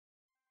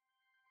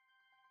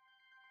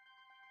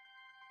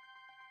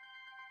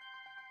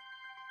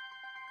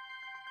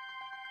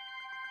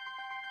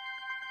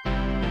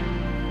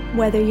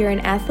Whether you're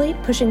an athlete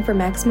pushing for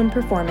maximum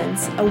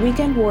performance, a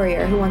weekend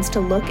warrior who wants to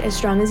look as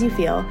strong as you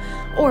feel,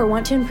 or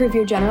want to improve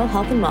your general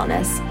health and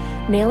wellness,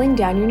 nailing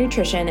down your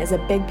nutrition is a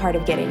big part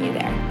of getting you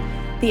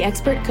there. The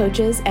expert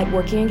coaches at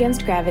Working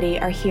Against Gravity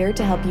are here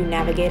to help you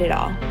navigate it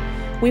all.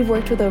 We've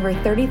worked with over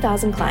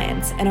 30,000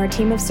 clients, and our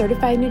team of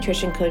certified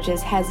nutrition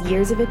coaches has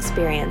years of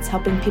experience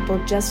helping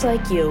people just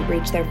like you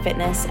reach their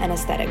fitness and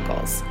aesthetic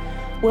goals.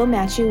 We'll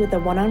match you with a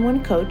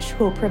one-on-one coach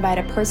who will provide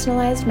a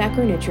personalized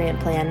macronutrient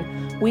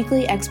plan,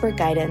 weekly expert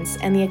guidance,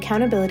 and the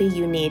accountability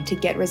you need to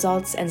get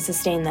results and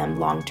sustain them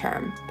long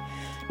term.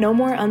 No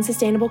more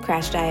unsustainable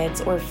crash diets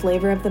or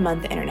flavor of the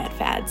month internet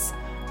fads.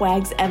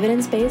 WAG's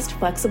evidence-based,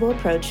 flexible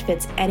approach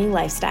fits any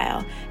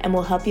lifestyle and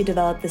will help you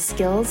develop the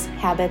skills,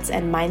 habits,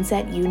 and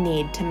mindset you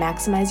need to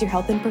maximize your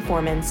health and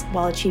performance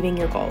while achieving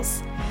your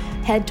goals.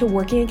 Head to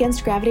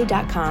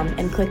workingagainstgravity.com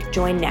and click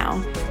Join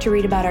Now to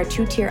read about our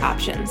 2-tier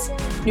options,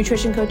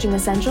 Nutrition Coaching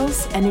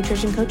Essentials and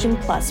Nutrition Coaching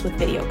Plus with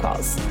video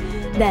calls.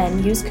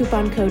 Then use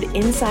coupon code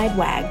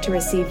INSIDEWAG to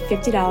receive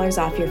 $50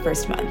 off your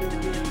first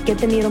month. Get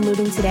the needle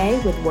moving today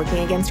with Working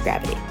Against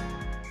Gravity.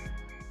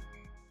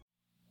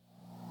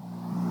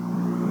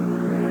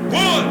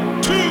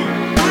 1, 2,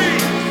 3,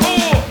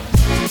 4.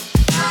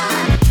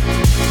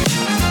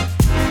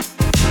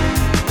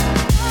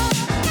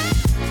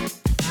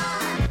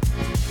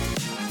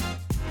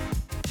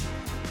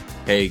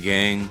 Hey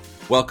gang,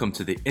 welcome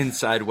to the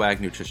Inside WAG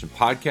Nutrition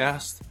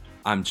Podcast.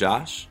 I'm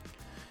Josh.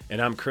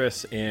 And I'm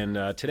Chris, and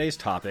today's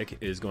topic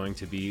is going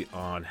to be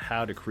on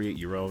how to create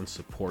your own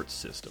support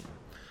system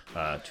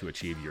to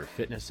achieve your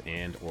fitness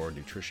and or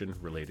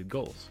nutrition-related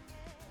goals.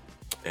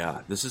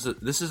 Yeah, this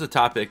is a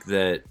topic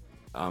that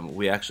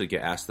we actually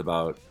get asked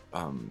about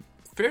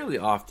fairly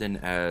often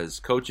as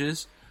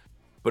coaches,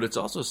 but it's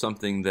also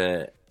something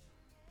that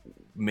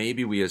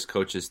maybe we as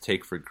coaches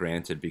take for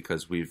granted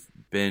because we've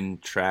been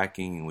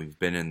tracking, we've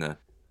been in the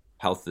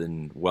health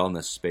and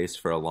wellness space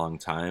for a long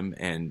time,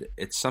 and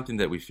it's something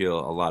that we feel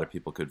a lot of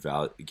people could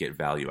get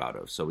value out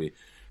of. So we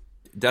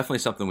definitely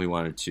something we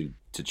wanted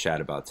to chat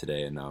about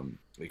today. And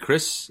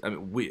Chris,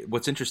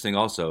 what's interesting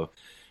also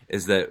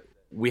is that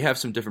we have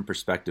some different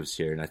perspectives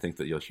here, and I think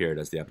that you'll hear it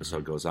as the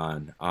episode goes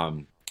on.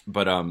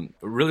 But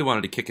really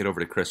wanted to kick it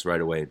over to Chris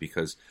right away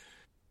because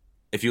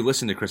if you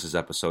listen to Chris's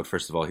episode,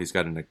 first of all, he's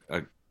got an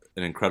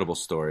incredible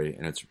story,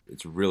 and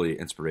it's really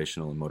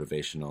inspirational and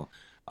motivational.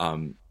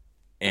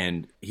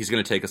 And he's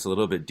going to take us a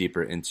little bit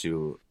deeper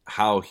into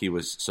how he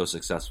was so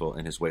successful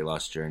in his weight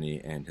loss journey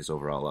and his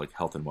overall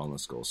health and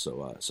wellness goals.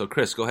 So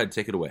Chris, go ahead and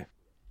take it away.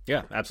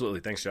 Yeah,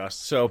 absolutely. Thanks, Josh.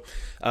 So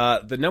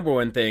the number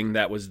one thing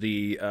that was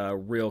the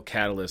real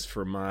catalyst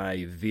for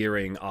my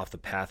veering off the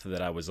path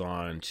that I was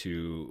on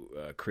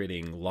to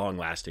creating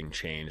long-lasting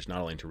change,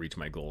 not only to reach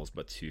my goals,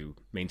 but to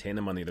maintain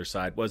them on the other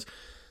side, was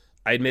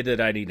I admitted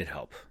I needed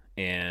help.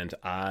 And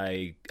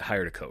I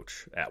hired a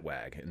coach at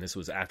WAG. And this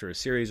was after a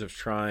series of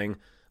trying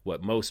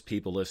what most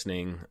people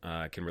listening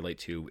can relate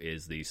to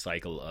is the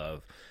cycle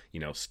of,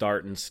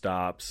 start and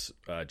stops,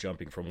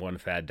 jumping from one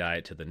fad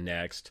diet to the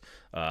next,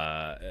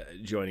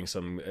 joining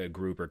some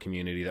group or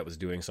community that was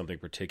doing something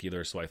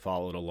particular. So I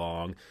followed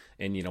along.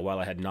 And, while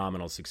I had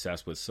nominal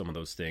success with some of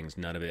those things,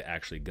 none of it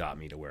actually got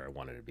me to where I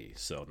wanted to be.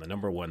 So the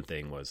number one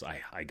thing was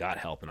I got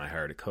help and I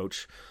hired a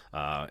coach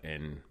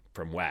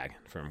from WAG,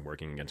 from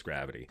Working Against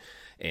Gravity.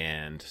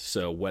 And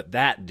so what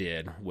that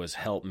did was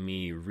help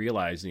me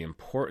realize the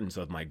importance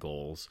of my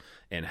goals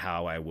and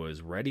how I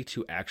was ready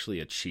to actually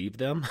achieve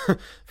them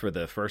for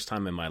the first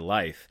time in my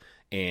life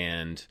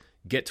and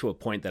get to a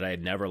point that I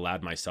had never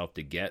allowed myself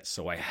to get.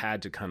 So I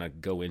had to kind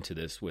of go into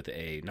this with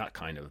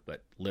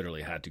but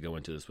literally had to go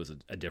into this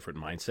with a different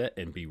mindset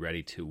and be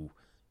ready to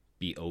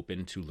be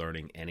open to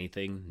learning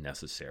anything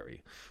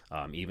necessary,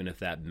 even if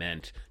that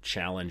meant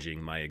challenging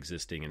my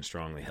existing and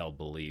strongly held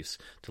beliefs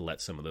to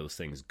let some of those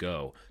things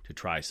go, to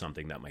try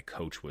something that my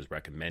coach was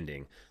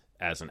recommending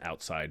as an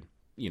outside,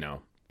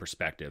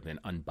 perspective and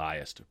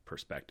unbiased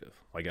perspective.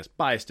 Well, I guess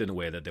biased in a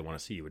way that they want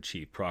to see you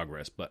achieve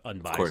progress, but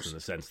unbiased in the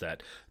sense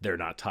that they're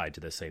not tied to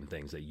the same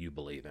things that you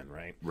believe in,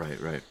 right?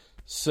 Right.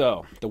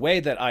 So the way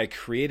that I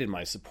created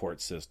my support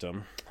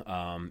system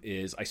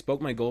is I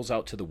spoke my goals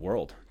out to the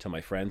world, to my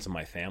friends and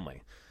my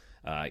family.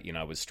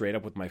 I was straight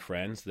up with my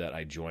friends that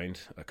I joined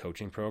a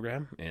coaching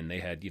program, and they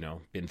had,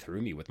 been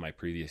through me with my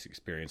previous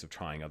experience of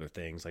trying other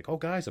things. Like, oh,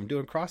 guys, I'm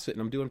doing CrossFit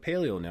and I'm doing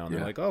paleo now. And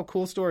they're like, oh,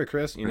 cool story,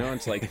 Chris. And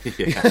it's like,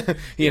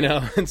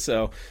 and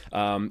so,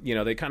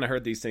 they kind of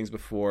heard these things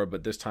before,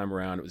 but this time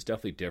around it was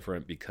definitely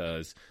different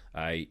because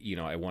I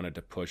wanted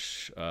to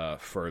push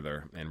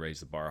further and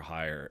raise the bar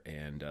higher.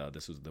 And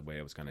this was the way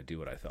I was going to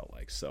do it, I felt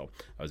like. So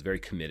I was very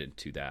committed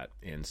to that.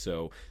 And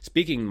so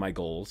speaking my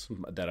goals,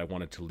 that I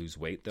wanted to lose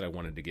weight, that I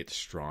wanted to get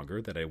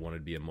stronger, that I wanted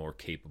to be a more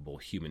capable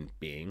human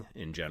being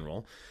in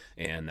general,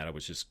 and that I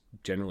was just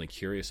generally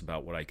curious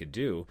about what I could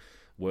do,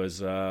 was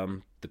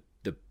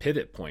the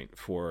pivot point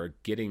for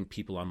getting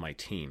people on my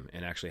team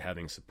and actually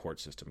having a support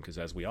system. Because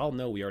as we all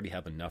know, we already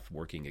have enough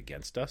working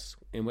against us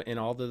in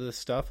all of this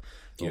stuff.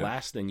 The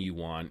last thing you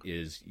want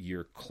is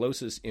your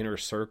closest inner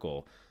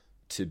circle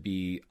to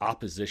be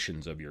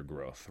oppositions of your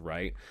growth,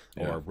 right?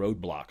 Yeah. Or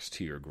roadblocks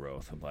to your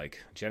growth.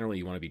 Like generally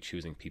you want to be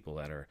choosing people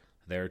that are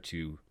there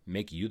to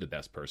make you the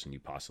best person you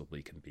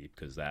possibly can be,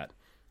 because that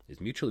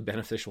is mutually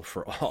beneficial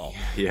for all.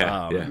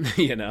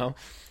 You know?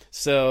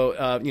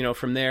 So, you know,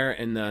 from there,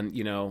 and then,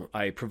 you know,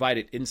 I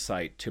provided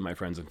insight to my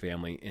friends and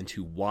family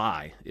into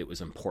why it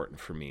was important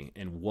for me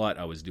and what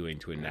I was doing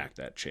to enact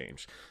that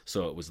change.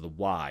 So it was the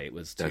why. It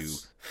was to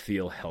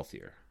feel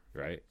healthier,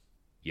 right?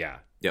 Yeah.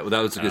 Yeah. Well,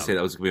 that was going to say,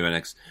 that was going to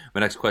be my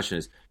next question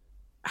is,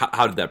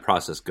 how did that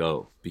process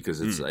go? Because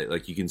it's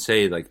like you can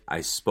say like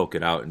I spoke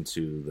it out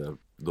into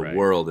the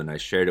world and I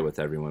shared it with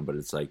everyone, but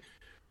it's like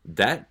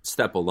that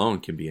step alone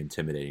can be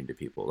intimidating to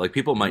people. Like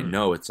people might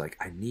know it's like,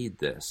 I need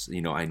this,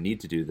 you know, I need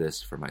to do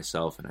this for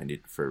myself and I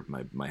need for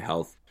my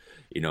health,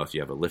 you know, if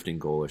you have a lifting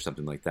goal or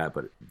something like that.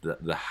 But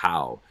the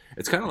how,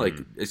 it's kind of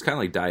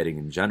like dieting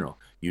in general.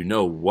 You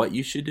know what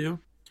you should do,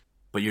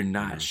 but you're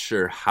not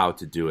sure how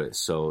to do it.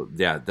 So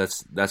yeah,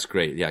 that's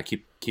great. Yeah.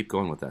 Keep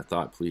going with that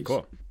thought, please.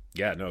 Cool.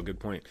 Yeah, no, good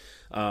point.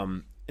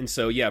 And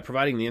so, yeah,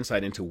 providing the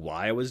insight into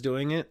why I was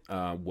doing it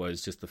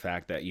was just the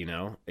fact that, you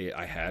know,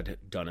 I had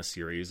done a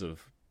series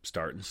of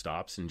start and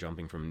stops and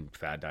jumping from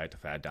fad diet to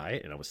fad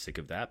diet. And I was sick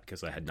of that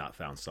because I had not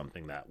found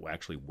something that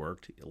actually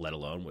worked, let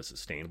alone was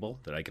sustainable,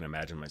 that I can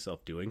imagine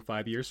myself doing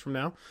 5 years from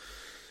now.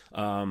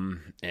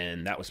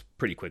 And that was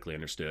pretty quickly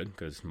understood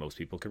because most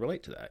people could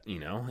relate to that, you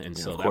know? And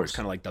so that was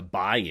kind of like the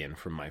buy-in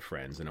from my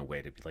friends in a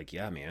way to be like,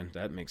 yeah, man,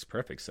 that makes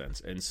perfect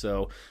sense. And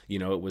so, you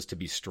know, it was to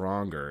be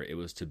stronger. It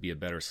was to be a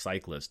better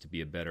cyclist, to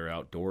be a better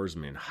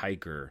outdoorsman,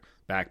 hiker,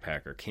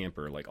 backpacker,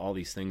 camper, like all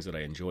these things that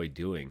I enjoy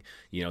doing,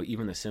 you know,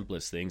 even the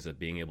simplest things of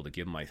being able to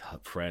give my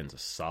friends a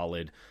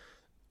solid,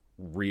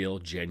 real,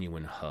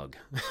 genuine hug,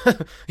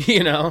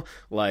 you know,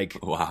 like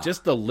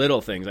just the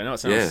little things. I know it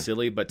sounds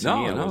silly, but to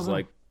me, it was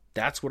like,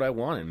 that's what I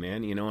wanted,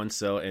 man, you know? And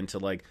so, and to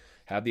like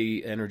have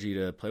the energy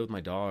to play with my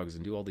dogs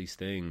and do all these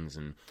things.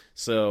 And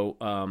so,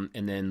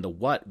 and then the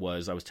what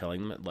was, I was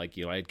telling them, like,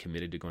 you know, I had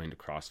committed to going to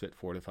CrossFit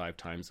 4 to 5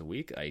 times a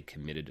week. I had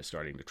committed to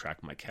starting to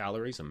track my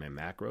calories and my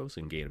macros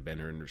and gain a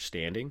better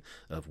understanding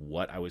of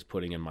what I was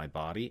putting in my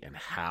body and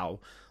how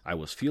I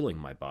was fueling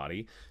my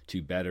body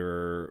to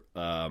better,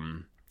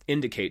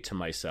 indicate to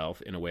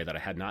myself in a way that I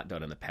had not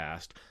done in the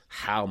past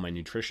how my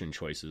nutrition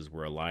choices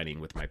were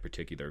aligning with my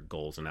particular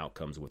goals and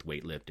outcomes with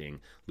weightlifting,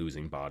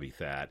 losing body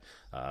fat,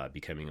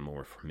 becoming a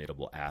more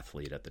formidable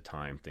athlete at the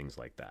time, things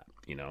like that,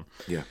 you know?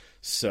 Yeah.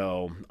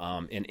 So,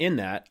 and in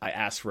that, I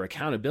asked for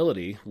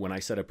accountability when I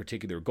set a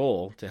particular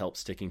goal to help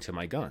sticking to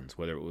my guns,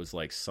 whether it was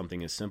like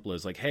something as simple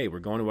as like, hey, we're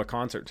going to a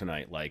concert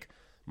tonight. Like,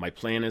 my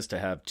plan is to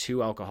have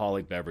 2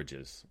 alcoholic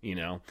beverages, you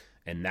know?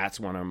 And that's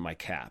one on my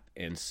cap.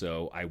 And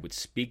so I would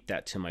speak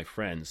that to my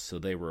friends so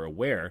they were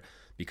aware,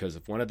 because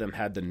if one of them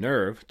had the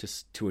nerve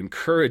to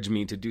encourage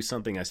me to do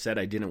something I said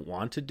I didn't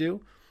want to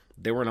do,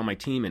 they weren't on my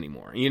team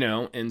anymore, you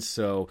know? And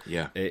so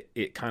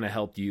it kind of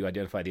helped you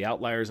identify the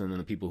outliers and then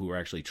the people who were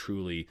actually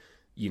truly,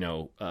 you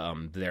know,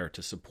 there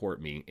to support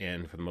me.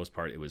 And for the most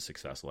part, it was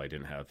successful. I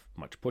didn't have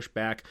much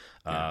pushback.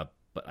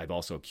 But I've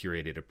also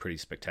curated a pretty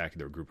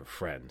spectacular group of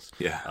friends.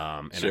 Yeah.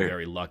 And I'm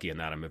very lucky in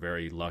that. I'm a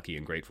very lucky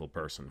and grateful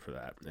person for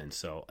that. And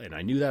so, and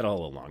I knew that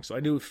all along. So I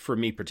knew for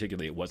me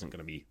particularly, it wasn't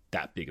going to be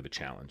that big of a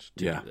challenge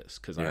to do this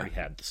because I already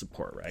had the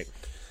support, right?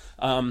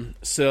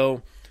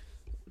 So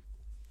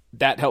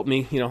that helped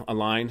me, you know,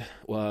 align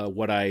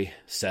what I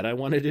said I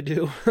wanted to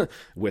do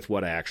with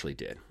what I actually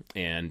did.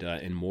 And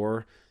in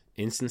more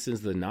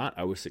instances than not,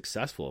 I was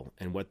successful.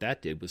 And what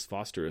that did was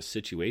foster a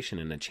situation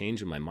and a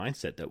change in my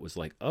mindset that was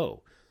like,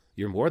 oh,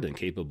 you're more than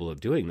capable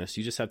of doing this.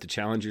 You just have to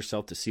challenge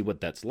yourself to see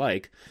what that's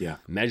like,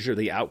 measure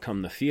the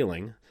outcome, the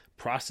feeling,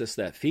 process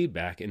that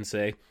feedback and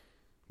say,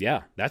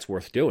 yeah, that's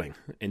worth doing,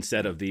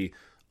 instead of the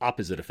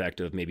opposite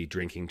effect of maybe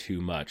drinking too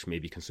much,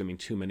 maybe consuming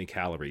too many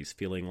calories,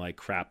 feeling like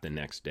crap the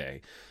next day,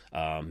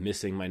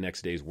 missing my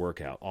next day's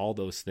workout, all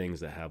those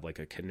things that have like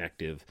a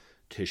connective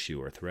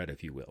tissue or thread,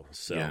 if you will.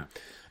 So,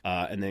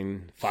 and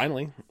then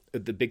finally,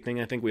 the big thing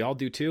I think we all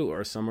do too,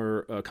 or some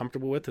are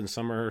comfortable with and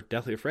some are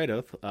deathly afraid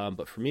of.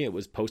 But for me, it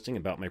was posting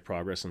about my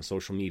progress on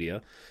social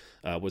media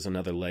was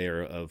another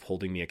layer of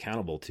holding me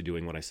accountable to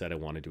doing what I said I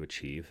wanted to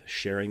achieve,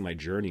 sharing my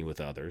journey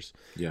with others,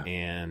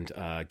 and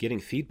getting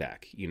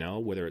feedback, you know,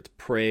 whether it's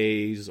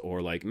praise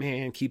or like,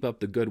 man, keep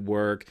up the good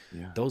work.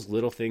 Those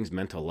little things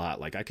meant a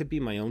lot. Like I could be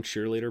my own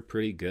cheerleader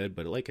pretty good,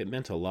 but like it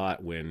meant a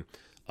lot when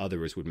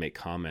others would make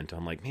comment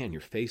on like, man, your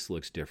face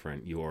looks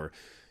different. Your,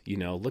 you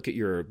know, look at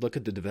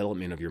the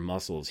development of your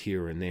muscles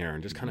here and there,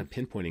 and just kind of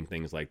pinpointing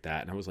things like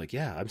that. And I was like,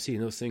 yeah, I'm seeing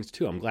those things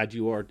too. I'm glad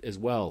you are as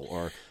well.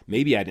 Or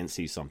maybe I didn't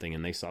see something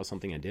and they saw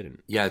something I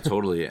didn't. Yeah,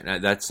 totally.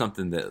 And that's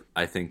something that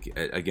I think,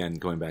 again,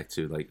 going back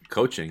to like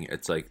coaching,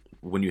 it's like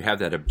when you have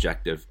that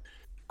objective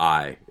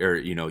eye, or,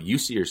 you know, you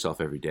see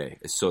yourself every day.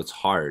 So it's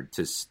hard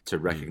to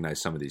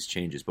recognize some of these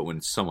changes. But when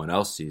someone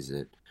else sees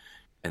it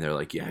and they're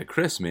like, yeah,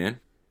 Chris, man,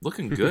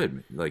 looking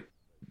good. Like,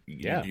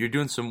 you're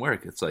doing some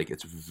work. It's like,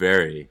 it's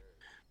very,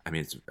 I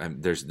mean,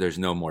 there's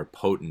no more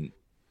potent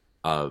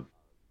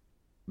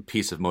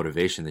piece of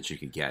motivation that you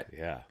could get.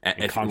 Yeah.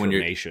 And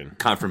confirmation.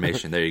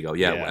 Confirmation. There you go.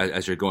 Yeah, Yeah.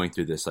 As you're going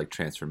through this like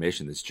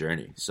transformation, this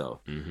journey. So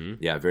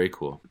yeah, very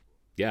cool.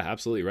 Yeah,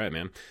 absolutely right,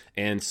 man.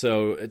 And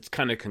so it's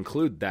kind of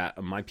conclude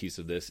that my piece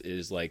of this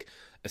is like,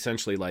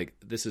 essentially like,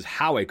 this is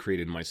how I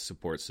created my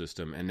support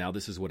system. And now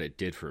this is what it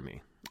did for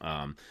me.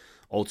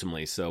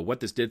 Ultimately. So what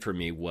this did for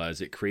me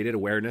was it created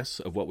awareness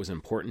of what was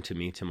important to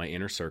me, to my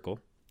inner circle.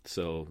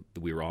 So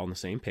we were all on the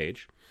same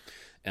page.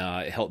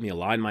 It helped me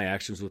align my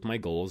actions with my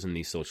goals in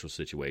these social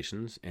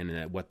situations.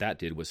 And what that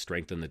did was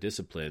strengthen the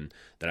discipline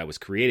that I was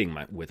creating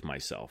with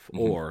myself,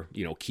 or,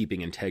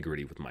 keeping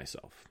integrity with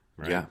myself.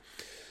 Right? Yeah.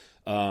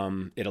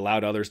 It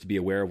allowed others to be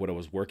aware of what I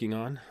was working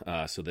on,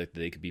 so that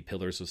they could be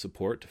pillars of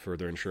support to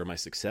further ensure my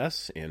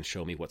success and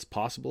show me what's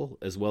possible,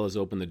 as well as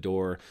open the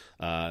door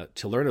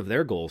to learn of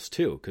their goals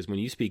too. Because when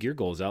you speak your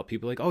goals out,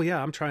 people are like, oh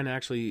yeah, I'm trying to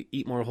actually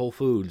eat more whole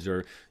foods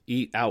or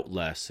eat out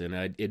less. And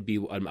it'd be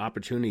an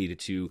opportunity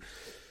to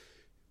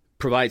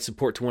provide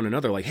support to one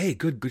another, like, hey,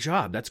 good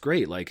job, that's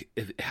great, like,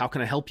 how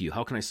can I help you,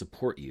 how can I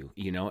support you,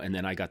 and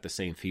then I got the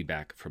same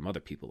feedback from other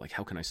people, like,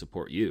 how can I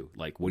support you,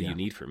 like, what do you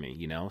need from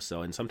me,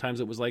 so, and sometimes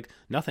it was like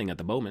nothing at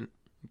the moment,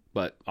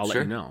 but I'll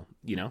let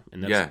you know,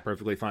 and that's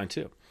perfectly fine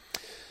too.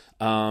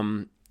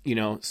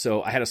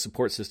 So I had a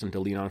support system to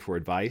lean on for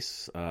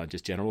advice,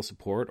 just general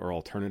support or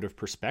alternative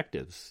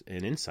perspectives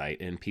and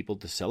insight, and people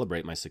to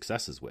celebrate my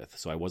successes with,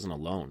 so I wasn't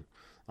alone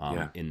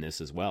in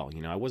this as well.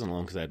 I wasn't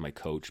alone because I had my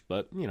coach,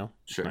 but,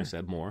 Sure. I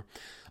said more.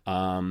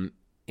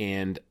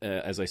 And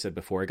as I said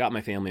before, I got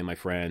my family and my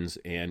friends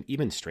and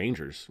even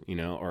strangers,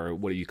 or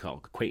what do you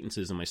call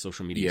acquaintances in my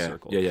social media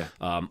circle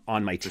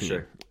on my team.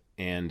 Sure.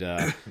 And,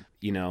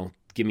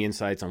 give me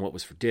insights on what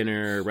was for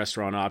dinner,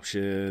 restaurant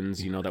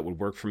options, that would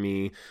work for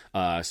me.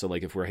 So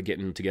like if we're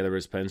getting together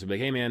as friends, I'd be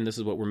like, hey man, this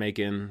is what we're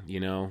making,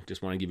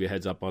 just want to give you a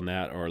heads up on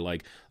that. Or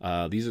like,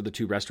 these are the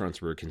 2 restaurants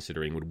we're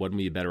considering. Would one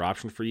be a better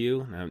option for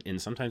you?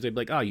 And sometimes they'd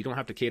be like, oh, you don't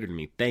have to cater to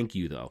me. Thank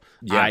you though.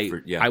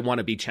 I want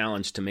to be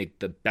challenged to make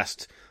the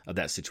best of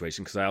that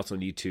situation, because I also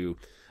need to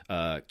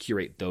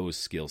curate those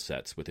skill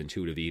sets with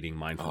intuitive eating,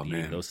 mindful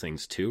eating, those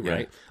things too,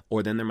 right?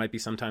 Or then there might be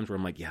some times where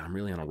I'm like, yeah, I'm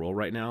really on a roll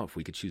right now. If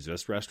we could choose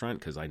this restaurant,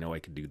 because I know I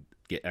could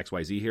get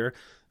XYZ here,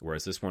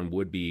 whereas this one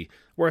would be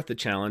worth the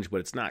challenge,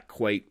 but it's not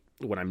quite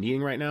what I'm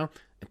needing right now.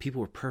 And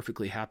people were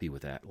perfectly happy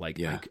with that. Like,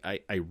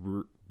 I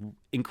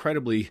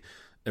incredibly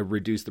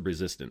reduced the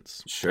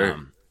resistance.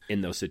 Sure.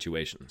 In those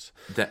situations.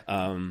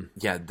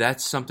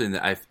 That's something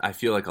that I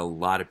feel like a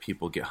lot of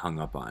people get hung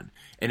up on,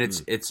 and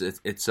it's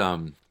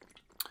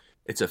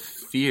a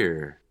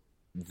fear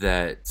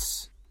that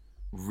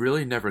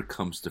really never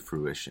comes to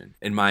fruition,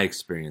 in my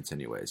experience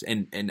anyways.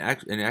 And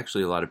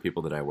actually a lot of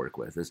people that I work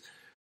with is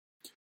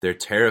they're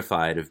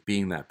terrified of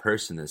being that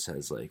person that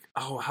says like,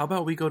 oh, how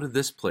about we go to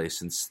this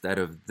place instead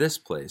of this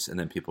place? And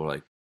then people are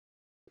like,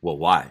 well,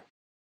 why?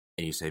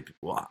 And you say,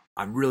 well,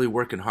 I'm really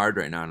working hard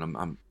right now,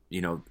 and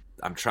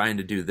I'm trying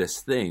to do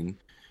this thing.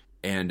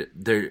 And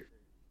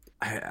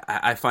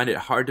I find it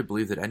hard to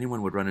believe that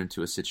anyone would run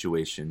into a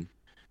situation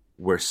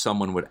where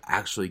someone would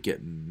actually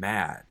get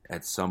mad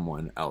at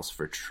someone else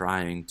for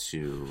trying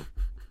to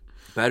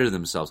better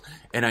themselves.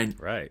 And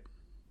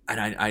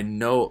I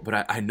know,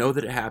 but I know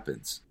that it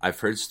happens. I've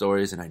heard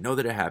stories and I know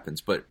that it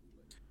happens, but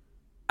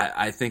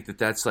I think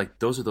that's like,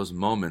 those are those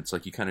moments,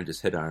 like you kind of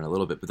just hit on it a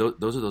little bit, but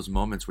those are those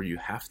moments where you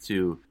have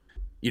to,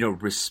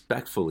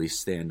 respectfully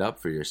stand up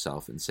for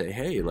yourself and say,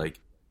 hey, like,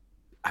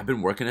 I've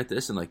been working at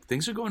this and like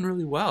things are going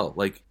really well.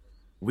 Like,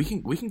 we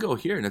can go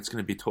here and it's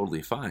going to be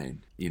totally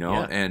fine,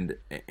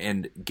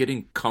 and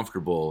getting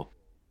comfortable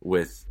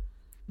with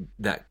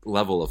that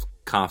level of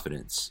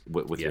confidence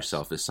with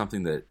yourself is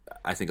something that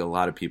I think a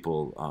lot of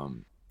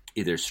people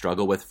either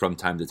struggle with from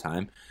time to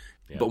time,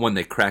 but when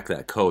they crack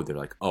that code, they're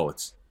like, oh,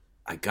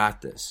 I got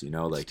this,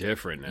 like it's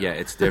different now. Yeah,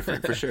 it's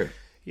different for sure.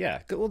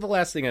 Yeah. Well, the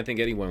last thing I think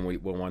anyone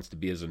wants to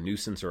be is a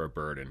nuisance or a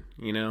burden,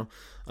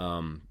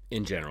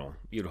 in general,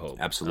 you'd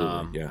hope.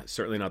 Absolutely. Yeah.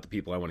 Certainly not the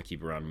people I want to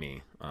keep around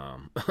me.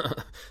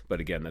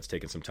 But again, that's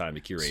taken some time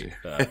to curate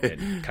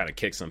and kind of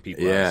kick some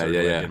people out so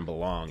they didn't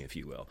belong, if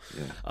you will.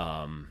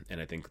 Yeah.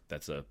 And I think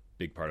that's a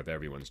big part of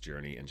everyone's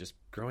journey, and just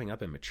growing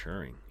up and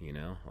maturing,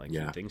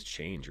 when things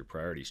change, your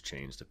priorities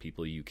change, the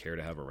people you care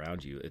to have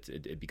around you,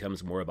 it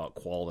becomes more about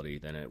quality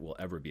than it will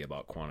ever be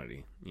about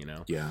quantity,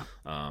 Yeah.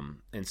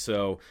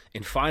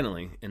 And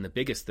finally, and the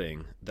biggest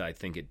thing that I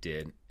think it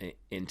did,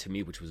 and to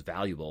me, which was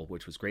valuable,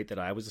 which was great that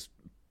I was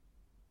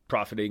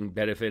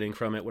benefiting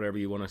from it, whatever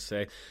you want to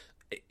say,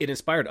 it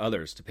inspired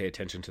others to pay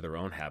attention to their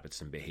own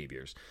habits and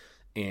behaviors.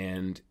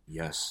 And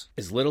yes,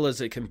 as little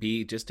as it can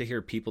be, just to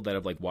hear people that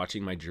have like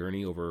watching my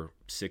journey over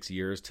 6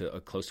 years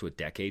to close to a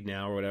decade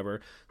now or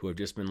whatever, who have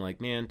just been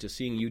like, man, just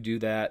seeing you do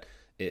that,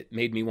 it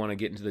made me want to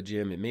get into the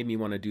gym. It made me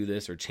want to do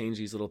this or change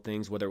these little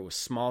things, whether it was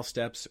small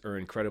steps or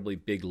incredibly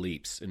big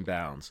leaps and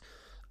bounds.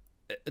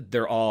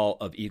 they're all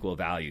of equal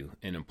value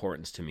and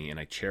importance to me, and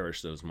I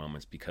cherish those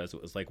moments because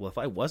it was like, well, if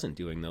I wasn't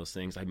doing those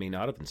things, I may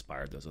not have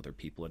inspired those other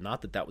people. And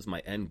not that that was my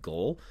end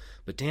goal,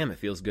 but damn, it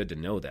feels good to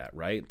know that,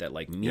 right? That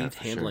like me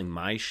handling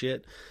my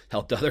shit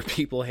helped other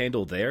people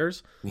handle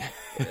theirs.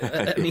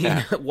 I mean,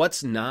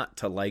 what's not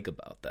to like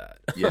about that?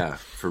 Yeah,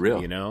 for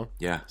real. You know?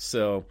 Yeah.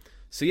 So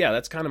yeah,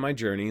 that's kind of my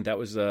journey. That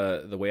was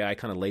the way I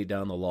kind of laid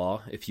down the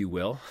law, if you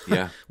will,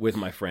 with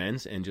my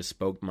friends, and just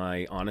spoke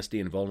my honesty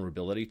and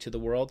vulnerability to the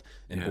world.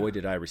 And boy,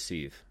 did I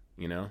receive,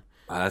 you know?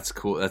 That's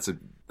cool. That's a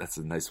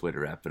nice way to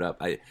wrap it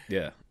up.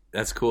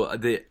 That's cool.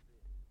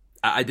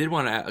 I did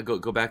want to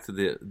go back to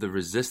the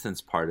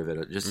resistance part of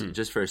it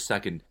just for a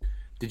second.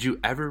 Did you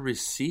ever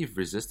receive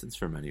resistance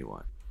from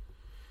anyone?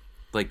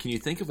 Like, can you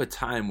think of a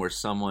time where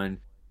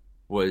someone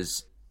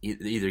was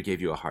either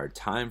gave you a hard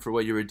time for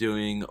what you were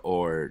doing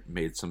or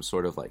made some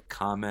sort of like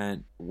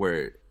comment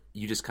where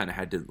you just kind of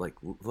had to like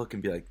look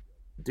and be like,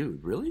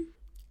 dude, really?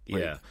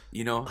 Like, yeah.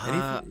 You know,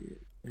 anything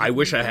I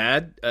wish I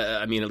had.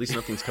 I mean, at least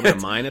nothing's coming to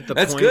mind at the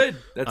That's point. Good.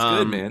 That's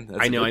good, man.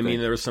 That's I know. I mean,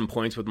 there were some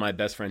points with my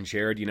best friend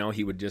Jared. You know,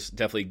 he would just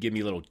definitely give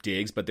me little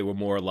digs, but they were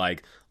more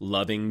like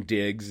loving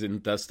digs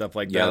and stuff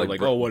like that.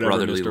 Like oh,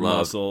 whatever, Mr. Love.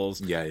 Muscles.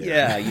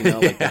 Yeah. You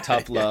know, like the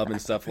tough love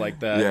and stuff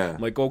like that. Yeah.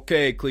 I'm like,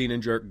 okay, clean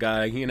and jerk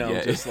guy. You know,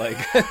 just like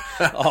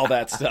all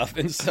that stuff.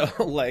 And so,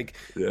 like,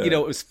 you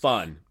know, it was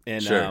fun.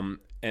 And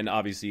and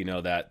obviously, you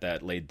know,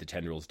 that laid the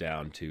tendrils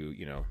down to,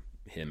 you know,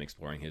 him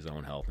exploring his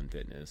own health and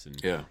fitness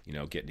and, you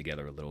know, getting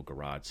together a little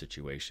garage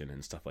situation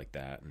and stuff like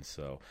that. And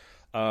so,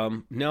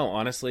 no,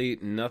 honestly,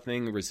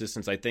 nothing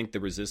resistance. I think the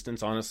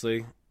resistance,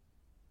 honestly,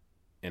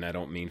 and I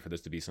don't mean for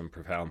this to be some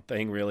profound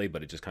thing really,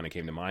 but it just kind of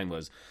came to mind,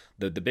 was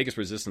the biggest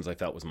resistance I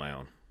felt was my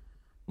own.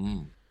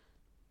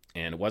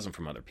 And it wasn't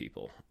from other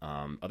people.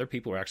 Other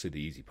people were actually the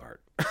easy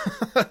part.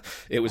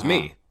 It was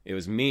me. It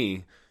was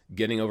me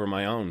getting over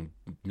my own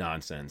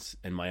nonsense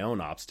and my own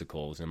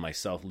obstacles and my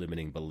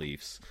self-limiting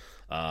beliefs.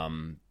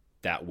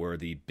 That were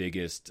the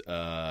biggest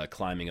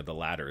climbing of the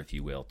ladder, if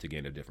you will, to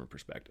gain a different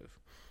perspective,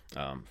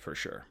 for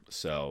sure.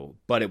 So,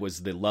 but it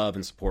was the love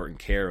and support and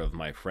care of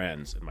my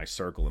friends and my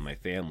circle and my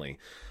family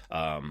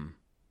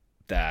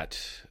that,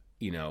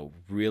 you know,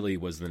 really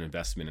was an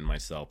investment in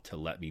myself to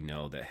let me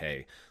know that,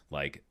 hey,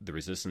 like the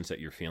resistance that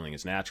you're feeling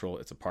is natural.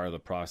 It's a part of the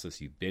process.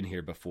 You've been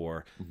here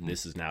before.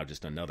 This is now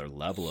just another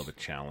level of a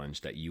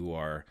challenge that you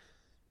are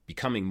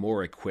becoming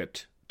more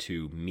equipped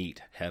to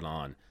meet head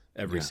on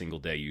every single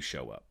day you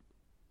show up.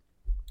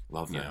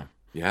 Love that. You know?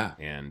 Yeah.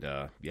 And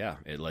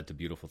it led to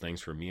beautiful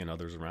things for me and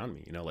others around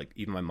me. You know, like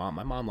even my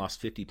mom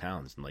lost 50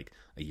 pounds in like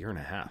a year and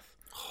a half.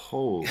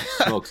 Holy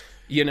smokes.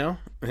 You know,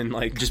 and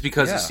like just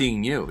because of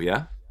seeing you.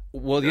 Yeah.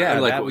 Well, yeah,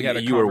 like that we had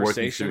a you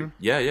conversation. Were working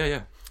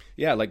through.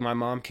 Yeah, like my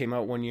mom came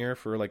out one year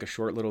for like a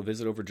short little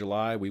visit over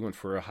July. We went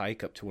for a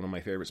hike up to one of my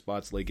favorite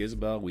spots, Lake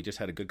Isabel. We just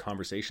had a good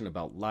conversation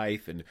about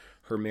life, and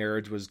her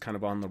marriage was kind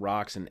of on the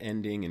rocks and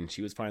ending, and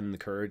she was finding the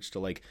courage to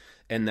like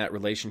end that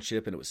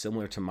relationship. And it was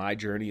similar to my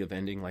journey of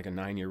ending like a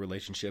 9-year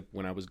relationship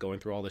when I was going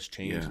through all this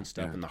change and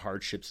stuff and the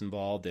hardships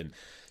involved. And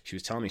she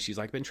was telling me, she's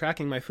like, I've been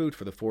tracking my food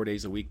for the 4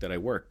 days a week that I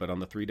work, but on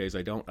the 3 days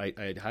I don't,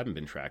 I haven't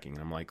been tracking.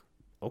 And I'm like,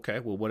 okay,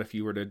 well, what if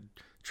you were to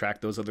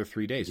track those other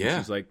 3 days? And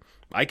she's like,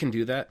 I can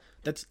do that.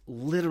 That's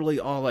literally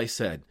all I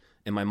said.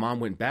 And my mom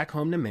went back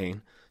home to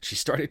Maine. She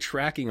started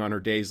tracking on her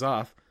days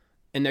off.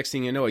 And next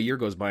thing you know, a year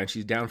goes by and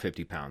she's down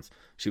 50 pounds.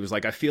 She was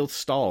like, I feel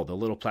stalled, a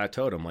little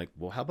plateaued. I'm like,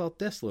 well, how about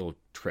this little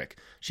trick?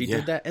 She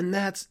did that, and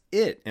that's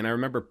it. And I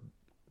remember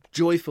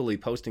joyfully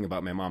posting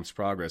about my mom's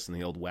progress in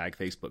the old WAG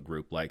Facebook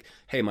group. Like,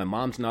 hey, my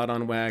mom's not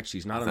on WAG.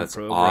 She's not on the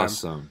program.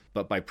 Awesome.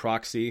 But by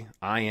proxy,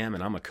 I am,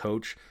 and I'm a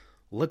coach.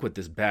 Look what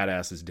this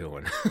badass is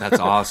doing. That's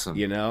awesome.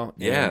 You know?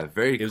 Yeah,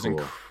 very cool. It was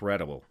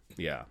incredible.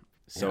 Yeah,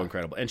 so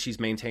incredible. And she's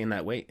maintained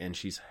that weight, and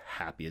she's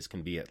happy as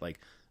can be at like,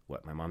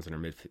 what, my mom's in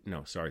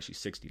her she's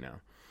 60 now.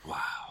 Wow.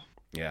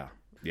 Yeah.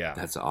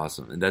 That's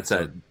awesome. And that's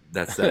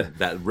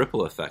that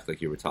ripple effect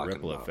like you were talking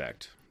about. Ripple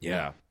effect.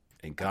 Yeah.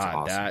 And God,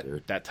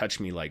 awesome, that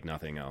touched me like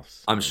nothing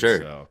else. I'm sure.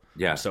 So,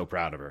 I'm so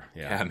proud of her.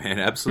 Yeah, man,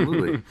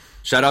 absolutely.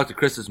 Shout out to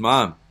Chris's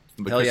mom.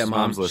 Hell Chris's yeah,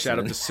 Mom. Shout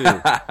out to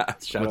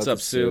Sue. What's up,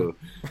 Sue?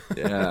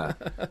 Yeah.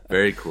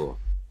 Very cool.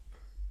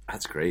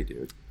 That's great,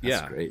 dude.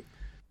 That's great.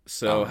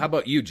 So how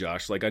about you,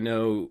 Josh? Like, I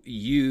know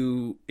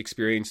you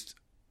experienced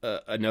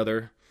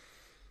another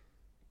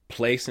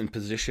place and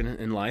position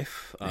in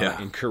life,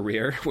 in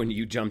career, when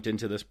you jumped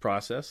into this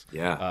process,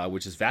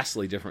 which is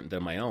vastly different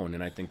than my own.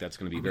 And I think that's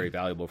going to be very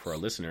valuable for our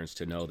listeners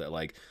to know that,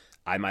 like,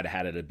 I might have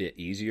had it a bit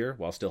easier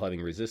while still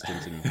having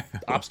resistance and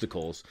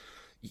obstacles.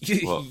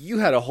 You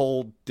had a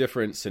whole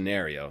different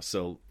scenario.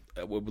 So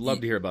we'd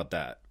love to hear about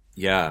that.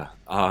 Yeah.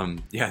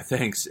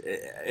 Thanks.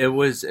 It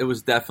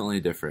was definitely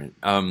different.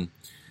 Boy,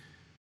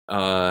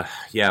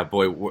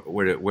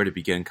 where to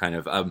begin kind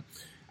of,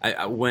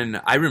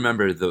 when I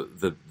remember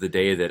the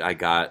day that I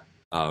got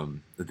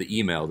the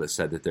email that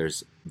said that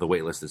the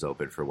wait list is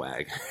open for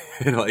WAG,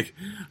 like,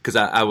 because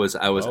I was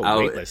out.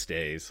 Waitlist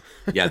days.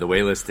 Yeah, the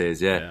wait list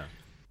days. Yeah.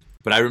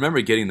 But I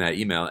remember getting that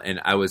email, and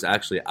I was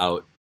actually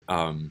out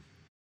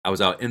I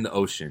was out in the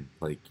ocean.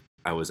 Like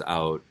I was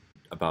out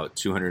about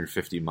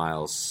 250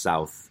 miles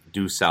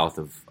due south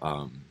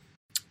of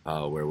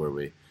where were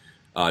we?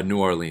 New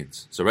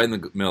Orleans. So right in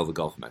the middle of the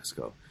Gulf of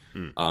Mexico.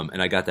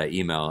 And I got that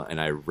email,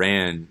 and I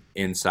ran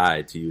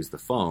inside to use the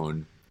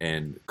phone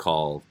and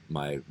call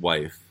my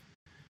wife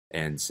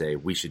and say,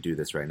 we should do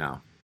this right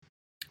now.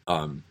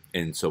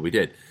 And so we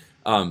did.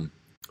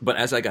 But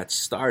as I got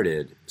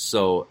started,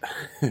 so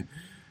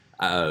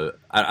I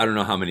don't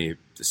know how many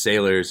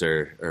sailors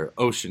or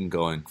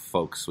ocean-going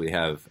folks we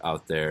have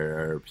out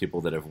there, or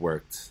people that have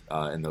worked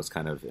in those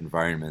kind of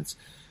environments.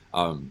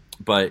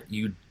 But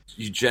you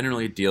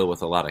generally deal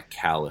with a lot of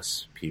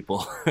callous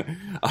people.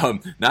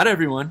 Not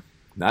everyone,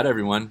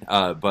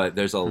 but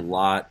there's a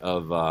lot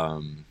of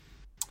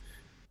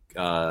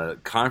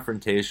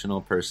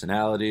confrontational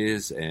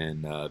personalities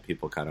and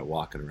people kind of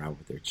walking around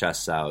with their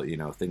chests out,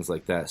 things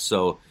like that.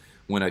 So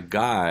when a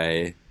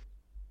guy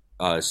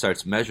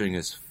starts measuring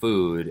his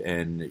food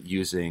and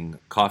using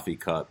coffee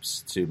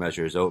cups to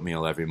measure his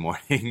oatmeal every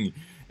morning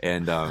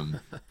and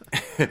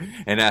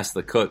and ask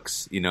the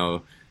cooks,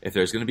 if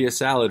there's going to be a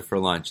salad for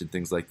lunch and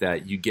things like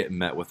that, you get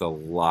met with a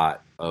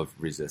lot of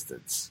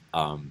resistance.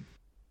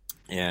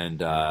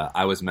 And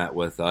I was met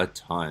with a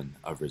ton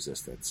of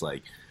resistance,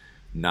 like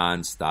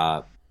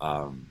nonstop,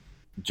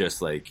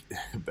 just like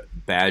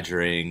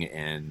badgering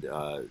and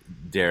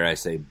dare I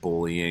say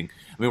bullying.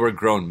 I mean, we're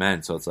grown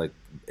men, so it's like,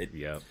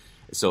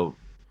 So,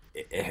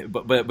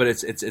 but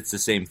it's the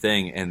same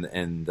thing, and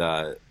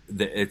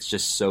it's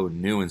just so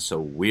new and so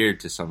weird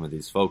to some of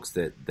these folks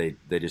that they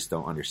just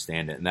don't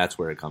understand it, and that's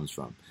where it comes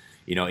from,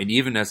 And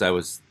even as I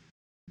was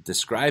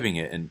describing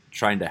it and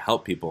trying to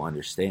help people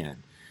understand,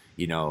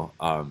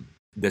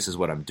 this is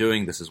what I'm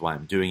doing, this is why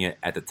I'm doing it.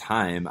 At the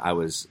time, I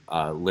was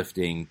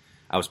powerlifting,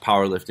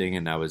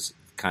 and I was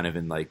kind of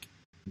in like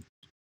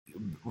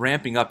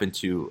ramping up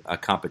into a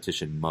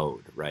competition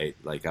mode, right?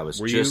 Like I was.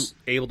 Were you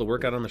able to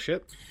work out on the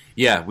ship?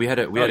 Yeah, we had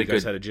a you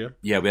guys had a gym.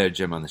 Yeah, we had a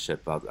gym on the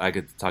ship. I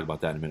could talk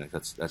about that in a minute.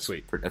 That's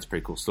sweet. That's a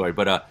pretty cool story.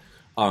 But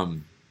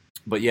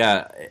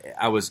yeah,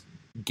 I was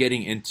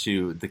getting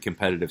into the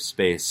competitive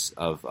space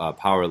of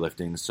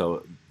powerlifting.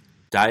 So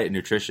diet and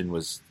nutrition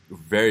was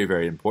very,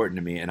 very important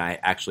to me. And I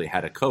actually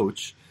had a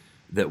coach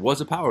that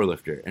was a power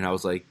lifter. And I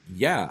was like,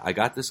 yeah, I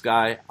got this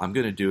guy. I'm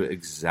going to do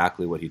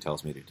exactly what he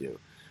tells me to do.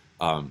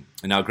 And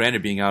now,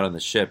 granted, being out on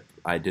the ship,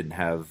 I didn't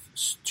have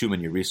too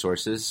many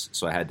resources.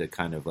 So I had to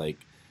kind of like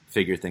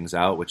figure things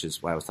out, which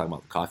is why I was talking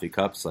about the coffee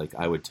cups. Like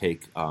I would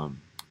take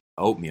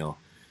oatmeal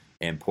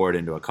and pour it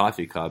into a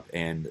coffee cup,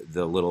 and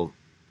the little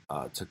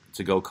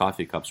to-go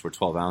coffee cups were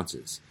 12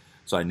 ounces.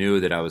 So I knew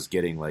that I was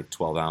getting like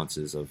 12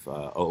 ounces of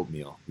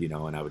oatmeal,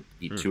 and I would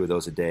eat 2 of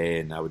those a day,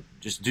 and I would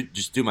just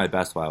do my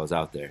best while I was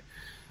out there.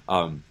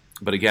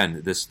 But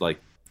again, this like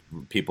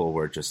people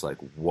were just like,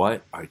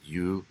 "What are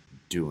you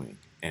doing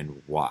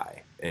and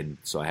why?" And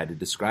so I had to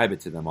describe it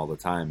to them all the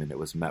time, and it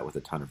was met with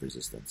a ton of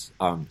resistance.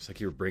 It's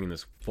like you were bringing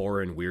this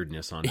foreign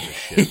weirdness onto the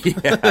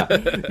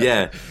ship.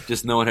 yeah,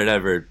 just no one had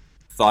ever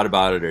thought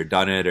about it or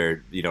done it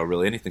or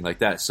really anything like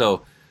that.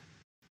 So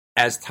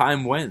as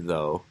time went,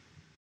 though,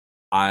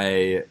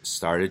 I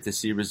started to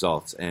see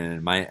results,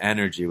 and my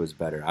energy was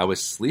better. I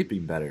was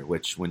sleeping better,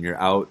 which when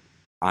you're out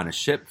on a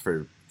ship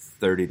for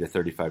 30 to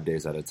 35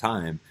 days at a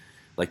time,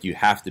 like you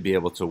have to be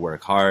able to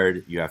work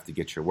hard, you have to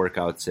get your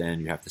workouts in,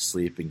 you have to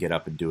sleep and get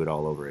up and do it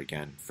all over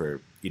again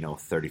for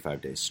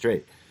 35 days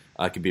straight.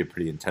 It can be a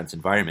pretty intense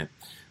environment.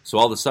 So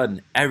all of a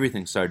sudden,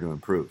 everything started to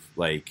improve.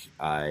 Like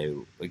my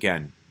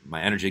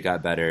energy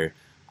got better.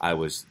 I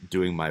was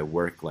doing my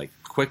work like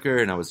quicker,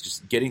 and I was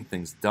just getting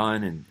things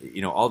done, and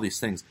all these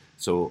things.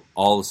 So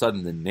all of a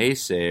sudden, the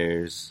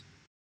naysayers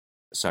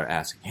start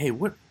asking, "Hey,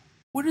 what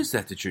is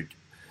that you're?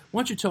 Why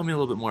don't you tell me a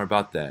little bit more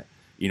about that?"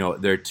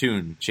 Their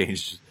tune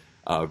changed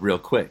real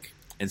quick,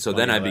 and so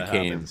then I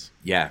became, so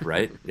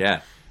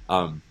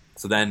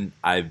then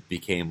I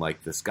became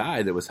like this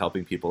guy that was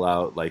helping people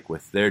out, like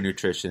with their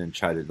nutrition, and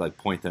try to like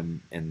point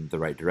them in the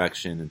right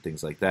direction and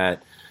things like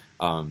that.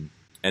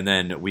 And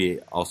then we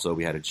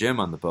had a gym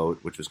on the boat,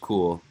 which was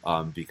cool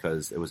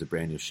because it was a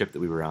brand new ship that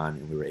we were on,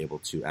 and we were able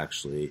to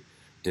actually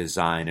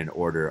design and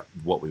order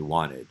what we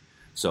wanted.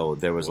 So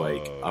there was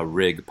like a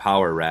rig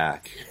power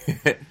rack.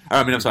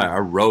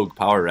 A Rogue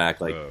power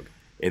rack, like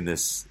in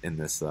this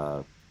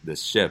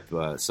ship.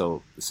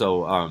 So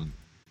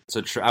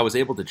I was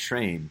able to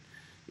train,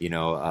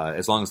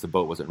 as long as the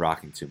boat wasn't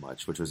rocking too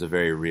much, which was a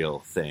very real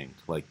thing.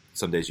 Like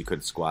some days you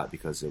couldn't squat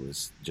because it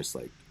was just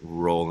like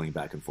rolling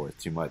back and forth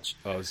too much.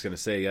 I was going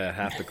to say,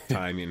 half the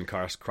time in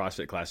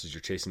CrossFit classes,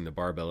 you're chasing the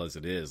barbell as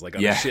it is, like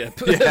on a ship.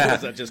 Yeah.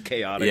 Is that just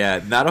chaotic?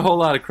 Yeah, not a whole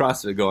lot of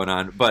CrossFit going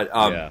on, but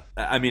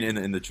I mean,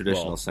 in the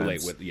traditional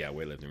sense,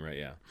 weightlifting, right?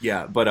 Yeah,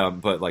 yeah,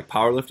 but like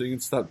powerlifting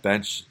and stuff,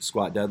 bench,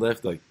 squat,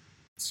 deadlift, like,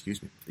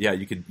 excuse me, yeah,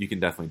 you can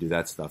definitely do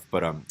that stuff.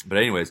 But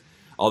anyways,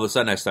 all of a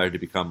sudden I started to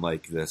become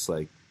like this,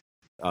 like.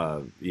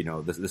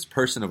 This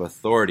person of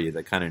authority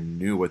that kind of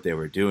knew what they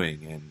were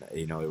doing, and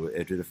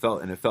it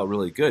felt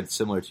really good.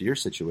 Similar to your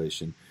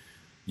situation,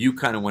 you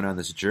kind of went on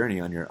this journey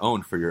on your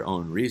own for your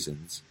own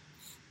reasons,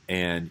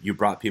 and you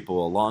brought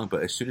people along.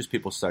 But as soon as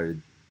people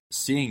started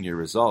seeing your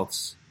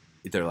results,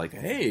 they're like,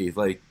 "Hey,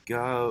 like,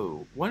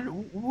 what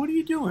are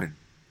you doing?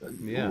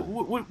 Yeah.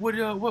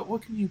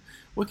 What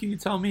can you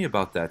tell me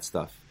about that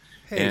stuff?"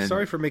 Hey, and,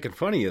 sorry for making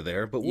fun of you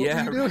there, but what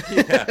were you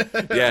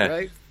doing? Yeah,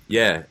 right?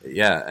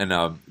 Yeah,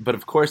 and but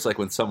of course, like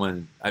when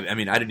someone, I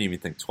mean, I didn't even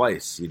think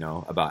twice,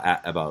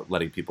 about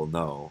letting people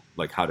know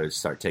like how to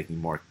start taking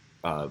more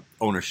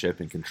ownership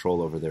and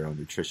control over their own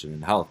nutrition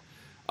and health.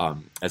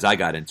 As I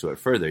got into it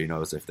further,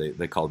 as if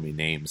they called me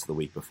names the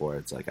week before,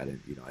 it's like I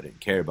didn't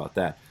care about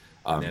that.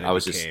 And then I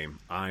was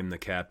I'm the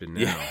captain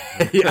now.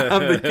 Yeah,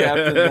 I'm the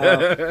captain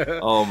now.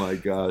 Oh my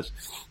gosh,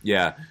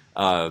 yeah.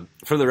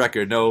 For the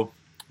record,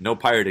 no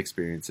pirate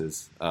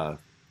experiences.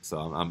 So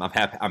I'm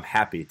happy. I'm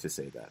happy to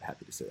say that.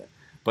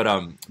 But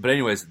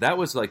anyways, that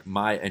was like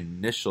my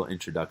initial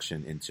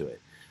introduction into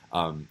it.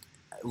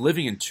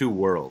 Living in two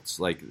worlds,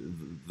 like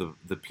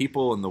the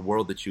people in the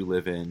world that you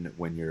live in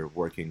when you're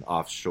working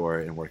offshore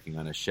and working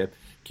on a ship,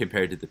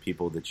 compared to the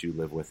people that you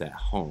live with at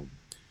home,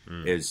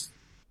 is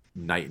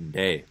night and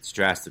day. It's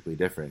drastically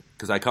different.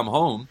 Because I come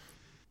home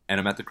and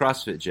I'm at the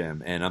CrossFit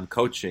gym and I'm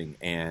coaching,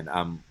 and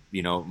I'm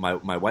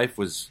my wife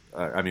was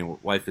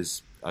wife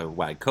is a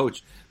WAG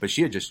coach, but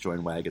she had just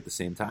joined WAG at the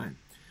same time.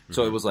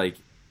 So it was like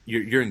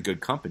you're in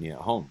good company at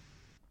home.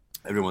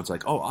 Everyone's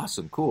like, "Oh,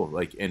 awesome, cool!"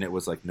 Like, and it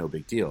was like no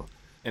big deal.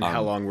 And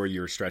how long were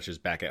your stretches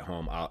back at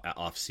home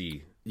off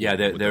sea? Yeah,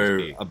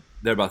 they're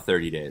about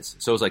 30 days.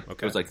 So it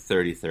was like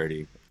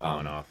 30 on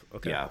and off.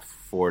 Okay, yeah,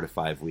 4 to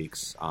 5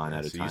 weeks on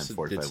at a time. So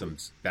 4 to 5 some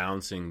weeks.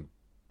 bouncing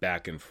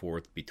back and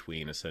forth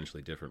between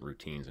essentially different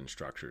routines and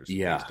structures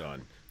based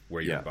on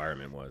where your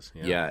environment was.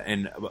 Yeah,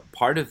 and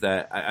part of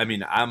that, I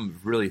mean, I'm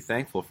really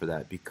thankful for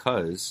that,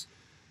 because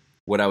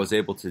what I was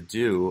able to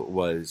do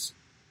was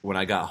when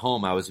I got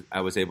home, I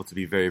was able to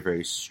be very,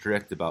 very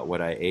strict about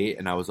what I ate,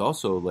 and I was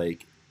also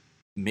like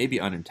maybe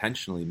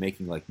unintentionally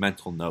making like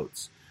mental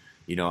notes.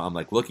 I'm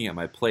like looking at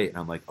my plate and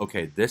I'm like,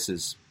 okay, this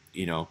is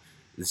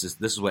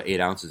what 8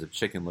 ounces of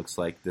chicken looks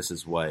like. This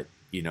is what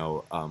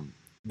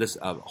this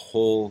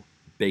whole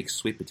baked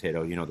sweet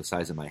potato, the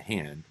size of my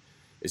hand,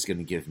 is going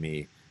to give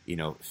me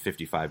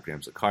 55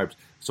 grams of carbs.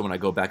 So when I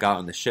go back out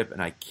on the ship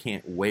and I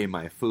can't weigh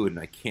my food and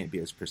I can't be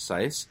as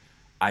precise,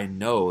 I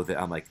know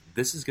that I'm like,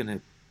 this is going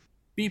to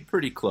be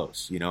pretty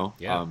close, and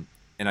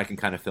I can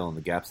kind of fill in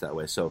the gaps that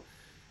way. So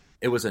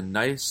it was a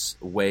nice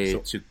way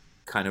to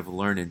kind of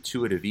learn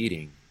intuitive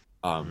eating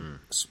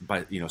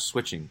by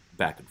switching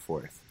back and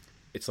forth.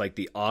 It's like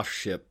the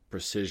off-ship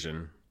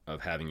precision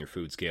of having your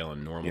food scale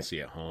and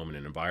normalcy at home in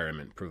an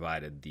environment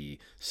provided the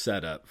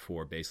setup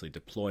for basically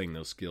deploying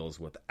those skills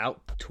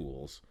without the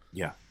tools.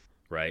 Yeah.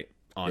 Right?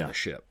 On the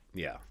ship.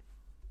 Yeah.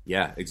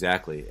 Yeah,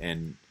 exactly.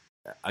 And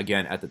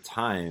again, at the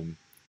time,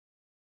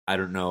 I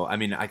don't know. I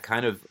mean, I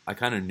kind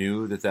of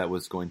knew that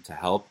was going to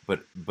help,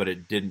 but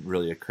it didn't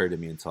really occur to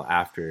me until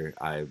after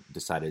I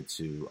decided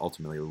to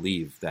ultimately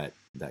leave that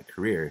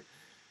career,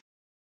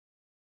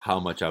 how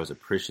much I was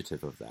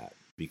appreciative of that,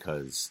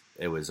 because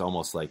it was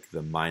almost like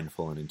the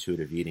mindful and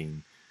intuitive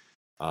eating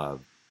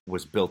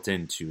was built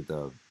into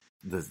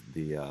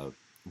the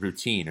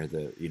routine or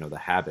the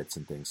habits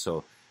and things.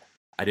 So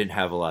I didn't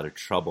have a lot of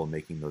trouble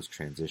making those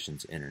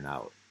transitions in and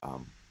out,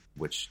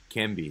 which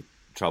can be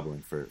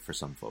troubling for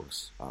some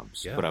folks.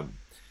 But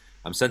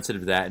I'm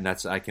sensitive to that, and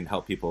I can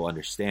help people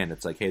understand.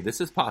 It's like, hey,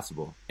 this is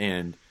possible,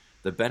 and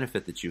the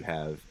benefit that you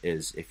have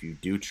is if you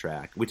do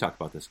track. We talked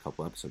about this a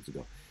couple episodes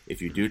ago.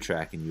 If you do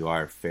track and you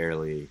are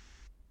fairly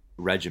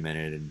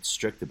regimented and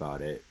strict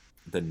about it,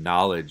 the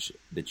knowledge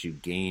that you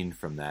gain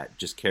from that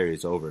just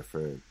carries over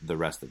for the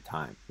rest of the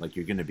time. Like,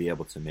 you're going to be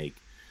able to make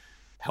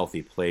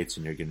healthy plates,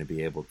 and you're going to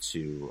be able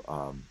to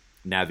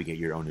navigate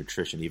your own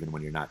nutrition even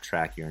when you're not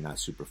tracking or not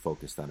super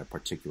focused on a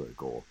particular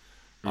goal.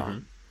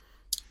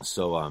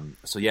 So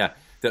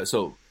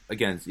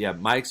again,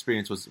 my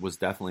experience was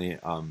definitely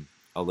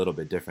a little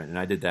bit different, and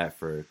I did that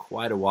for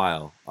quite a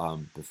while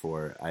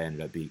before I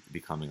ended up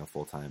becoming a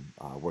full-time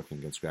working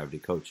against gravity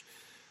coach.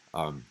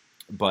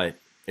 But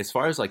as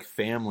far as like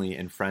family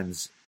and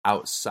friends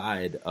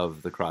outside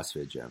of the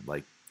CrossFit gym,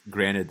 like,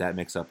 granted that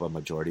makes up a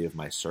majority of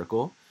my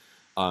circle,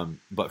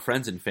 but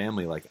friends and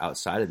family like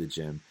outside of the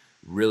gym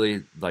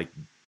really like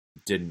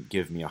didn't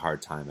give me a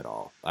hard time at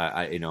all.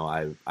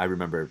 I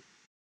remember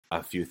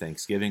a few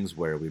Thanksgivings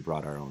where we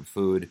brought our own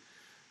food,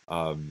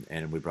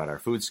 and we brought our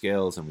food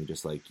scales, and we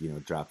just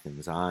dropped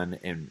things on,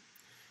 and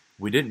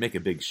we didn't make a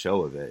big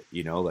show of it.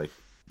 Like,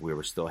 we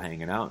were still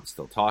hanging out and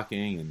still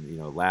talking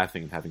and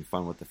laughing and having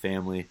fun with the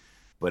family.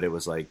 But it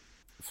was like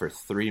for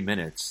 3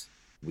 minutes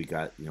we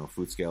got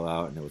food scale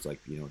out, and it was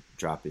like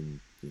dropping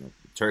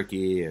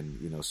turkey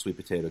and sweet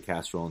potato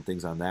casserole and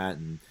things on that,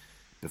 and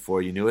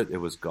before you knew it, it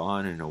was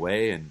gone and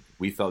away, and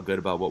we felt good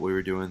about what we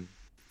were doing.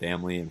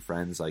 Family and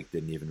friends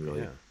didn't even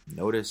really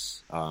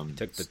notice. It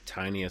took the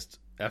tiniest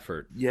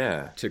effort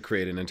to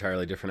create an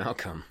entirely different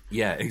outcome.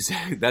 Yeah,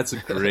 exactly. That's a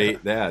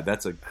great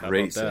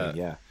saying.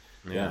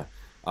 Yeah.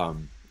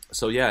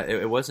 So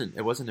it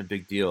wasn't a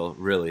big deal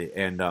really.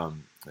 And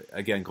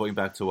again, going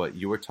back to what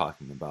you were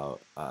talking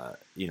about,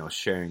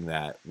 sharing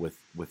that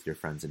with your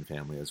friends and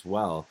family as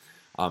well.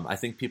 I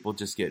think people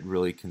just get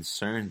really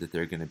concerned that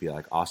they're going to be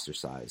like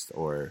ostracized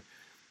or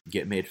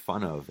get made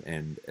fun of.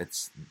 And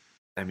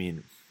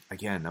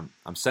again,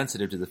 I'm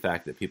sensitive to the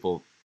fact that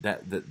people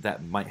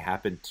that might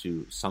happen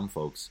to some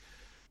folks,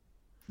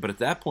 but at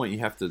that point you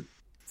have to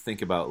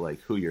think about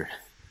like who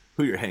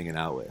you're hanging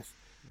out with.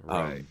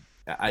 Right.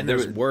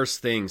 There's worse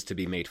things to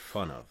be made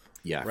fun of.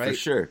 Yeah, right? For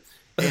sure.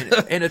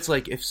 And it's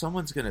like, if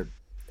someone's gonna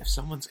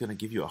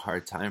give you a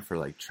hard time for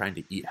like trying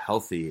to eat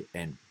healthy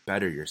and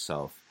better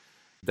yourself,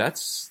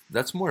 that's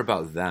more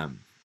about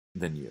them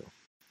than you.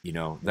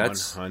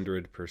 That's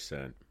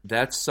 100%.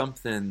 That's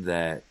something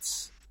that,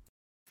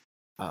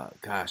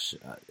 it's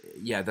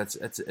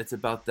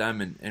about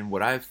them. And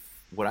what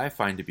I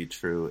find to be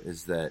true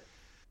is that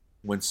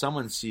when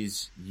someone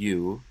sees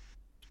you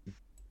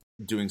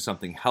doing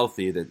something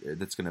healthy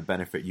that's going to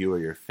benefit you or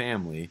your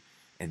family,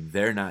 and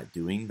they're not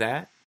doing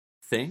that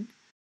thing,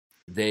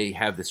 they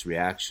have this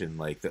reaction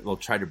like that. They'll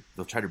try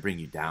to bring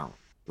you down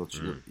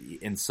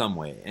in some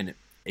way, and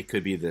it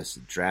could be this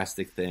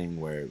drastic thing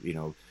where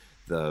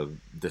the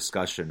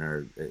discussion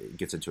or it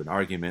gets into an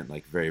argument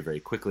like very, very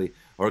quickly,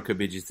 or it could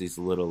be just these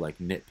little like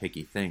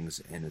nitpicky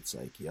things, and it's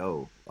like,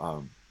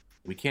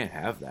 we can't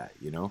have that,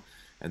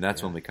 and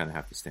that's when we kind of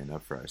have to stand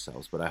up for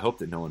ourselves. But I hope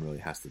that no one really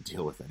has to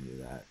deal with any of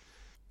that.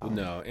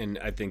 No, and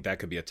I think that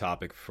could be a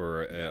topic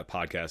for a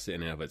podcast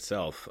in and of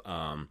itself.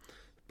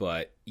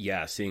 But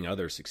yeah, seeing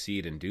others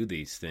succeed and do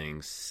these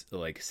things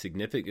like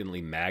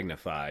significantly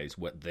magnifies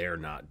what they're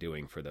not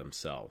doing for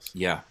themselves.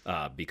 Yeah.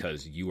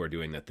 Because you are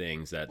doing the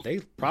things that they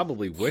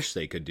probably wish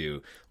they could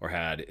do or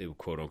had,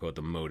 quote unquote,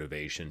 the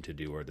motivation to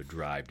do or the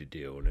drive to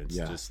do. And it's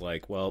just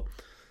like, well,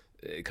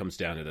 it comes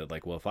down to that.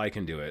 Like, well, if I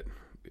can do it,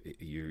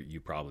 you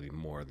probably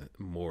more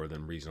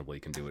than reasonably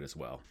can do it as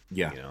well.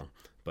 Yeah.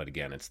 But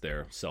again, it's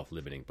their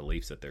self-limiting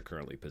beliefs that they're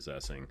currently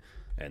possessing,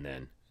 and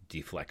then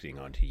deflecting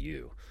onto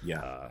you.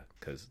 Yeah.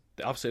 Because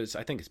the opposite is,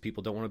 I think, is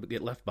people don't want to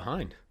get left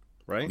behind,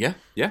 right? Yeah.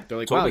 Yeah. They're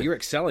like, totally. Wow, you're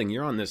excelling.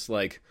 You're on this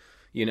like,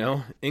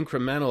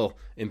 incremental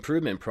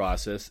improvement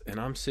process, and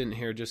I'm sitting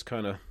here just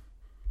kind of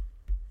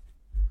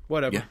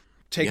whatever. Yeah.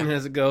 Taking it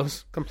as it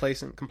goes,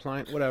 complacent,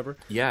 compliant, whatever.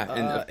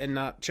 Yeah, and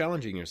not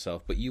challenging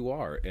yourself, but you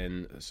are,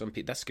 and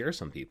that scares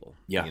some people.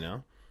 Yeah,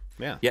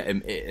 Yeah,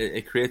 and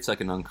it creates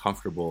like an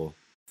uncomfortable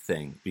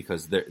thing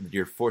because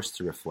you're forced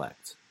to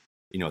reflect,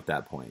 at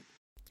that point,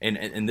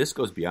 and this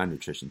goes beyond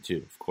nutrition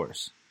too, of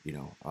course,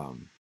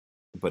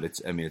 but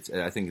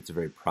I think it's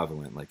very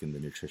prevalent, like in the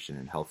nutrition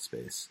and health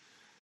space,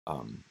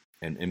 and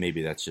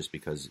maybe that's just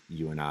because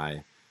you and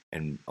I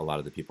and a lot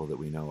of the people that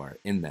we know are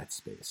in that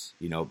space,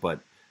 but.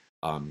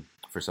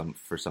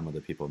 For some other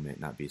people, it may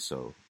not be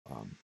so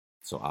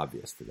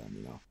obvious to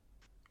them,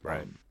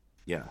 Right.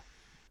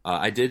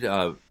 I did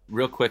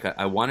real quick.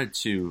 I wanted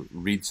to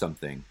read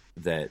something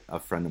that a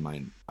friend of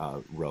mine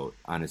wrote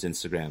on his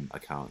Instagram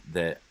account.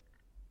 That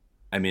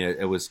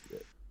it was.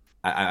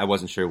 I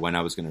wasn't sure when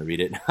I was going to read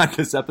it on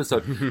this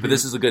episode, but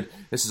this is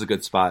a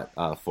good spot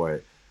for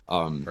it.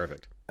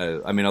 Perfect.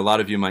 A lot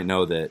of you might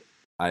know that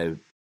I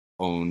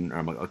own, or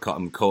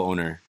I'm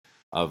co-owner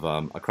of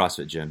a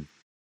CrossFit gym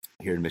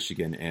here in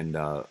Michigan, and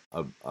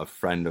a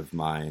friend of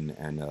mine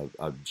and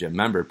a gym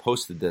member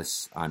posted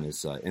this on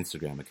his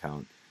Instagram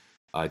account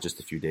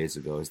just a few days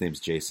ago. His name's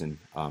Jason,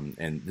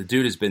 and the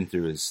dude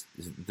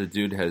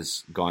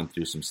has gone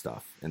through some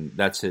stuff, and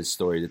that's his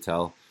story to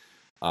tell.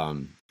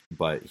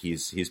 But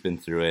he's been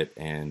through it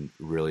and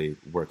really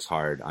works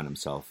hard on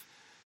himself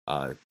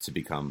to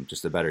become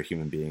just a better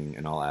human being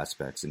in all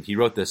aspects. And he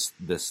wrote this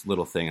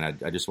little thing,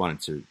 and I just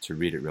wanted to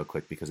read it real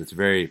quick because it's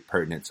very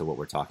pertinent to what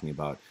we're talking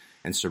about.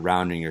 And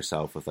surrounding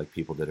yourself with like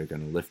people that are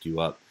going to lift you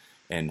up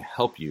and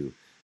help you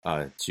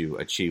to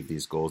achieve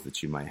these goals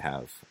that you might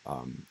have,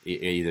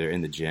 either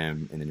in the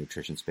gym, in the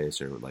nutrition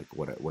space, or like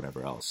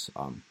whatever else.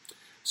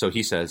 So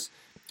he says,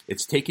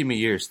 "It's taken me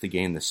years to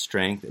gain the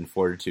strength and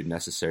fortitude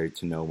necessary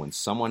to know when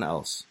someone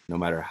else, no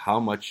matter how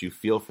much you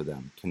feel for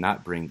them,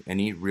 cannot bring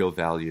any real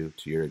value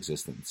to your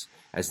existence,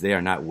 as they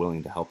are not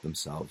willing to help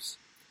themselves.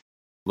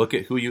 Look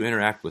at who you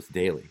interact with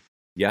daily.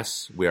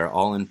 Yes, we are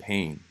all in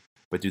pain,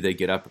 but do they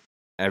get up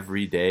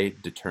every day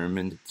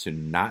determined to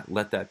not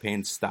let that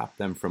pain stop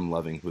them from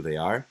loving who they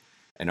are?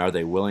 And are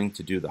they willing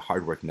to do the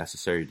hard work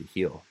necessary to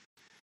heal?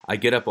 I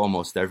get up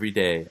almost every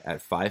day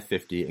at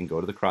 5:50 and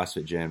go to the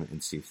CrossFit gym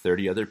and see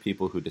 30 other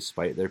people who,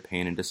 despite their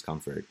pain and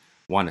discomfort,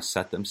 want to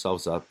set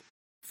themselves up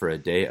for a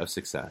day of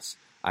success.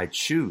 I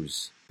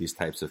choose these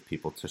types of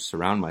people to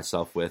surround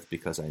myself with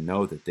because I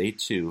know that they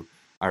too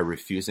are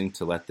refusing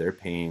to let their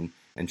pain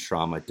and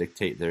trauma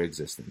dictate their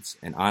existence.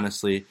 And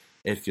honestly,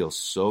 it feels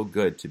so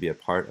good to be a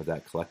part of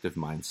that collective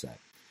mindset.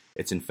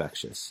 It's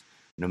infectious.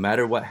 No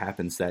matter what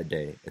happens that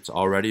day, it's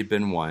already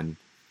been won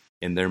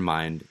in their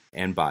mind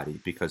and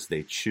body because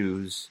they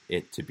choose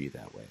it to be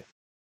that way."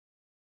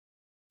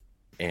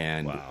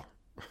 And wow.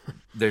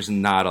 There's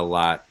not a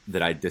lot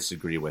that I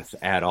disagree with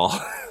at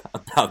all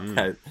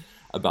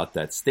about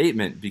that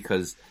statement,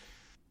 because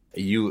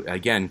you,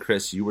 again,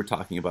 Chris, you were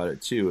talking about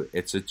it too.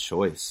 It's a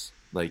choice.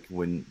 Like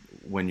when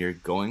you're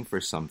going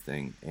for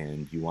something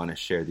and you want to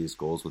share these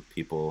goals with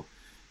people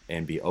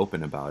and be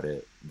open about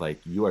it, like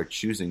you are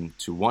choosing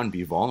to, one,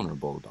 be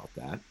vulnerable about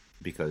that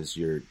because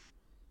you're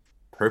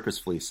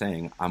purposefully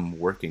saying, I'm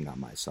working on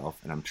myself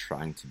and I'm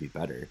trying to be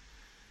better.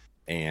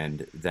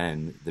 And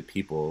then the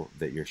people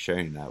that you're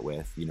sharing that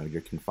with, you know,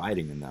 you're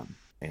confiding in them,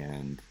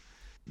 and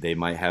they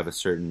might have a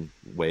certain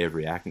way of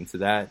reacting to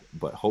that,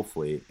 but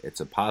hopefully it's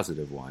a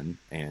positive one,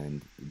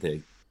 and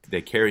they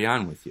carry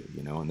on with you,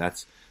 you know. And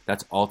that's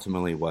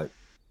ultimately what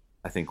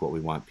I think what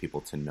we want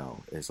people to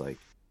know is, like,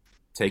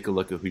 take a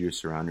look at who you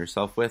surround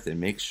yourself with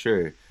and make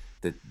sure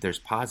that there's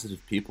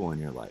positive people in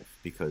your life,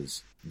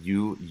 because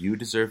you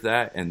deserve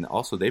that, and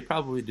also they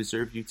probably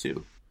deserve you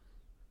too.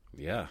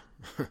 Yeah.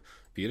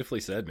 Beautifully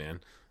said, man.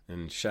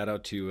 And shout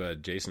out to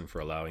Jason for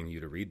allowing you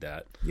to read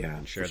that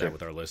and share that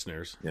with our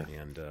listeners. Yeah.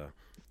 And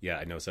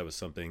I noticed that was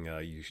something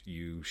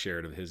you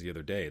shared of his the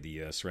other day,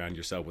 the surround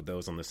yourself with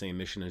those on the same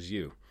mission as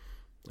you.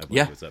 I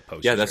believe it was that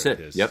post. Yeah, that's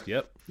it. Yep.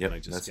 And I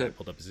just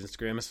pulled up his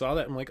Instagram and saw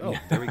that. I'm like, oh,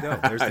 there we go.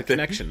 There's the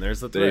connection. There's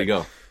the thread. There you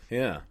go.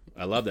 Yeah.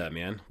 I love that,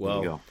 man.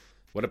 Well,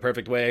 what a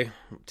perfect way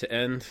to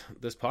end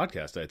this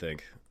podcast, I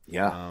think.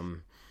 Yeah.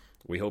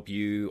 We hope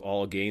you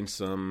all gain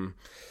some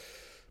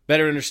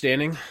better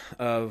understanding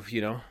of,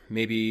 you know,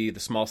 maybe the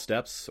small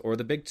steps or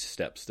the big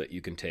steps that you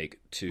can take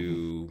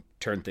to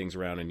turn things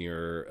around in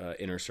your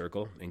inner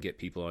circle and get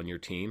people on your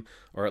team,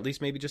 or at least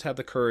maybe just have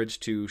the courage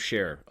to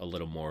share a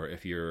little more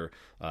if you're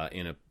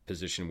in a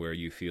position where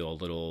you feel a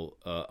little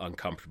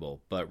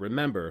uncomfortable. But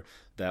remember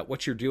that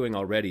what you're doing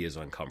already is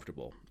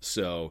uncomfortable.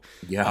 So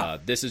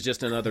this is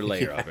just another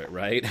layer of it,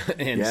 right?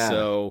 And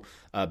so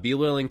be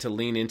willing to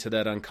lean into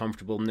that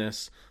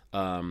uncomfortableness.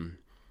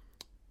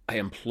 I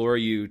implore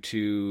you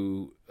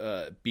to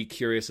be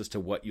curious as to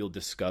what you'll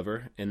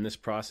discover in this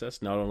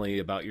process, not only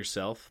about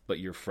yourself, but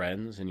your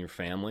friends and your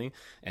family,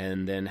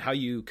 and then how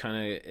you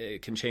kind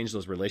of can change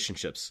those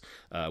relationships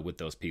with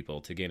those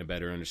people to gain a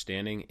better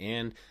understanding,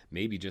 and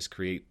maybe just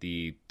create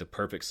the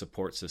perfect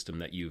support system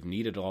that you've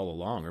needed all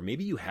along, or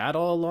maybe you had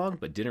all along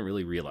but didn't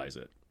really realize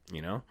it,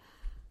 you know?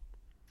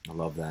 I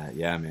love that.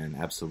 Yeah, man,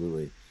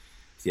 absolutely.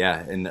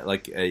 Yeah, and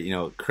like you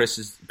know,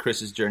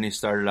 Chris's journey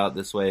started out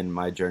this way, and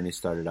my journey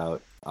started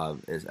out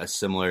in a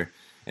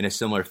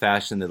similar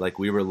fashion. That, like,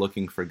 we were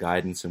looking for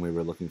guidance and we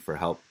were looking for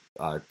help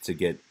to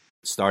get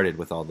started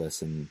with all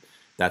this, and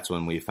that's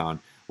when we found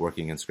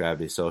Working Against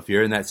Gravity. So if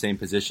you're in that same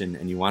position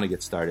and you want to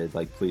get started,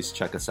 like, please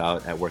check us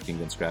out at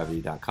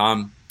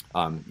workingagainstgravity.com.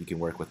 You can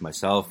work with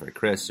myself or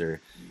Chris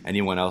or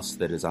anyone else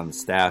that is on the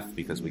staff,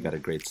 because we got a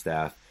great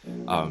staff,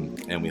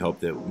 and we hope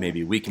that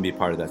maybe we can be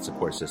part of that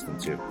support system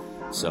too.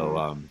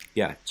 So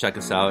check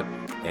us out,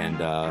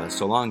 and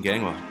so long,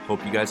 gang. Well,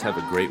 hope you guys have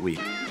a great week.